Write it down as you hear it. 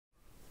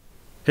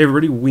Hey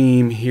everybody,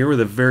 Weem here with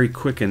a very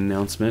quick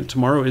announcement.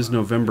 Tomorrow is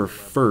November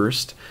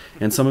 1st,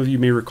 and some of you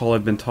may recall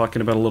I've been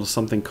talking about a little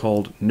something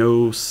called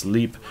No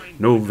Sleep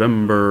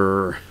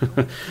November.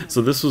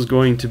 So this was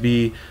going to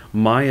be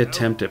my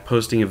attempt at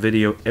posting a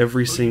video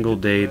every single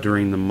day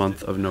during the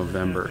month of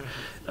November.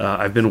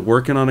 I've been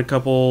working on a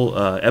couple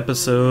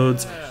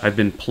episodes. I've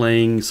been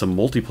playing some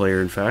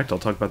multiplayer, in fact. I'll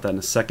talk about that in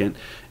a second.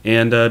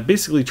 And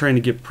basically trying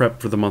to get prepped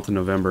for the month of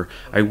November.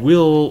 I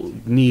will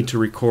need to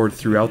record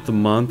throughout the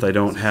month. I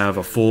don't have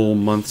a full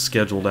month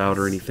scheduled out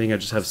or anything. I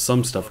just have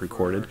some stuff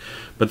recorded.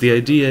 But the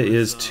idea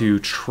is to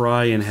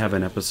try and have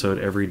an episode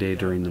every day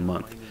during the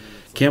month.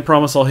 Can't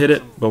promise I'll hit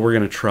it, but we're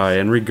going to try.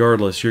 And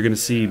regardless, you're going to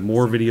see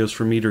more videos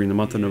from me during the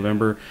month of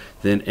November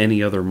than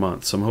any other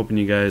month. So I'm hoping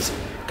you guys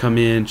come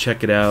in,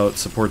 check it out,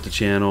 support the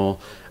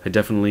channel. I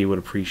definitely would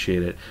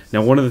appreciate it.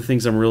 Now, one of the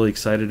things I'm really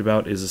excited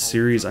about is a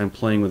series I'm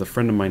playing with a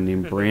friend of mine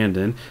named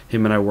Brandon.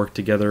 Him and I worked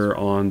together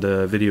on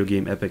the video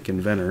game Epic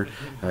Inventor.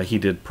 He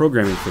did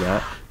programming for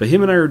that. But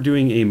him and I are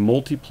doing a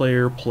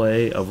multiplayer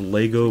play of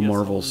Lego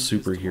Marvel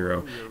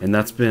Superhero. And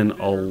that's been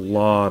a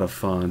lot of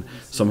fun.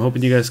 So I'm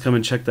hoping you guys come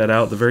and check that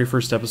out. The very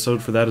first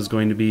episode for that is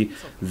going to be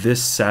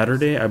this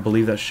Saturday. I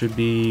believe that should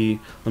be,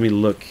 let me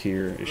look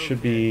here. It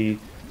should be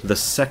the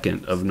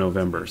 2nd of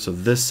November. So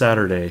this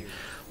Saturday,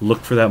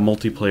 look for that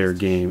multiplayer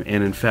game,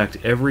 and in fact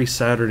every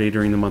Saturday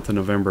during the month of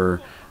November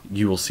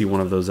you will see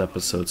one of those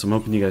episodes. So I'm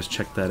hoping you guys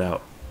check that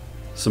out.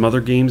 Some other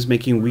games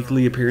making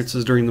weekly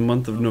appearances during the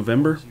month of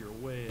November.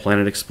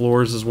 Planet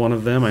Explorers is one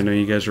of them. I know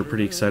you guys are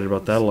pretty excited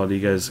about that. A lot of you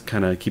guys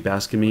kind of keep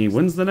asking me,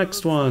 when's the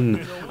next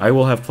one? I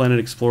will have Planet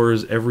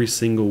Explorers every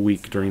single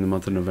week during the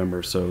month of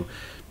November, so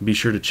be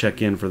sure to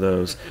check in for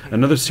those.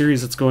 Another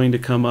series that's going to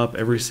come up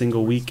every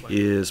single week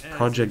is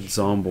Project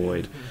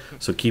Zomboid.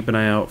 So keep an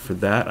eye out for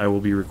that. I will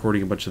be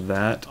recording a bunch of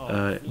that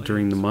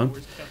during the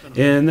month.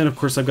 And then, of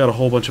course, I've got a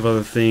whole bunch of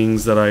other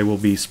things that I will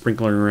be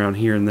sprinkling around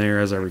here and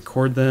there as I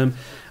record them.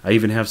 I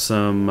even have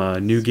some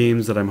new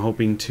games that I'm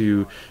hoping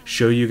to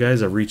show you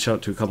guys. I've reached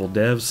out to a couple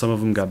devs. Some of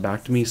them got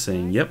back to me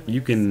saying, yep,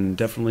 you can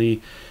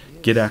definitely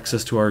get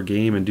access to our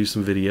game and do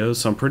some videos.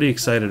 So I'm pretty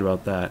excited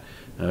about that.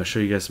 Show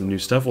you guys some new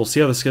stuff. We'll see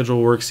how the schedule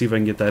works, see if I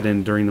can get that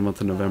in during the month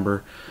of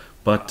November.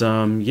 But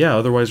yeah,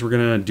 otherwise we're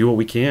going to do what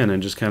we can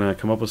and just kind of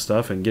come up with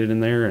stuff and get it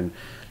in there and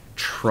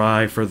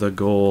try for the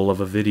goal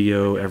of a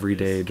video every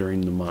day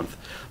during the month.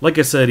 Like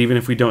I said, even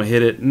if we don't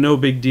hit it, no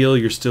big deal.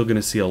 You're still going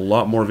to see a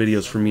lot more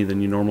videos from me than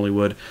you normally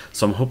would.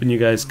 So I'm hoping you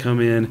guys come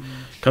in,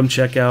 come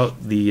check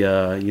out the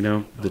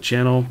the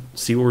channel,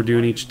 see what we're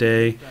doing each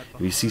day.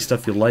 If you see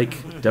stuff you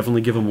like,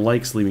 definitely give them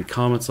likes, leave me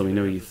comments, let me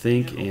know what you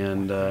think,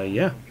 and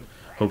yeah,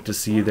 hope to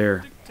see you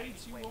there.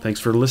 Thanks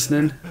for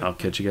listening. I'll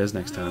catch you guys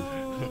next time.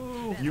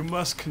 You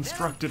must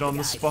construct it on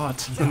the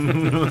spot.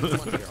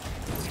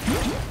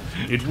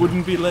 It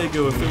wouldn't be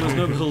Lego if there was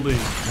no building.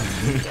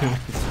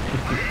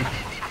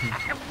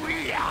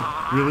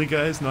 Really,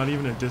 guys? Not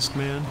even a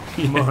Discman?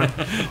 Come on.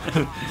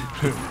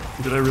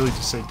 Did I really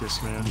just say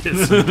Discman?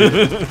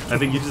 I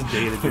think you just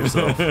dated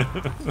yourself.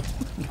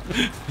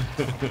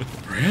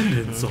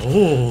 Brandon's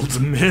old,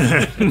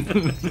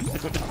 man.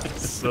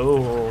 So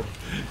old.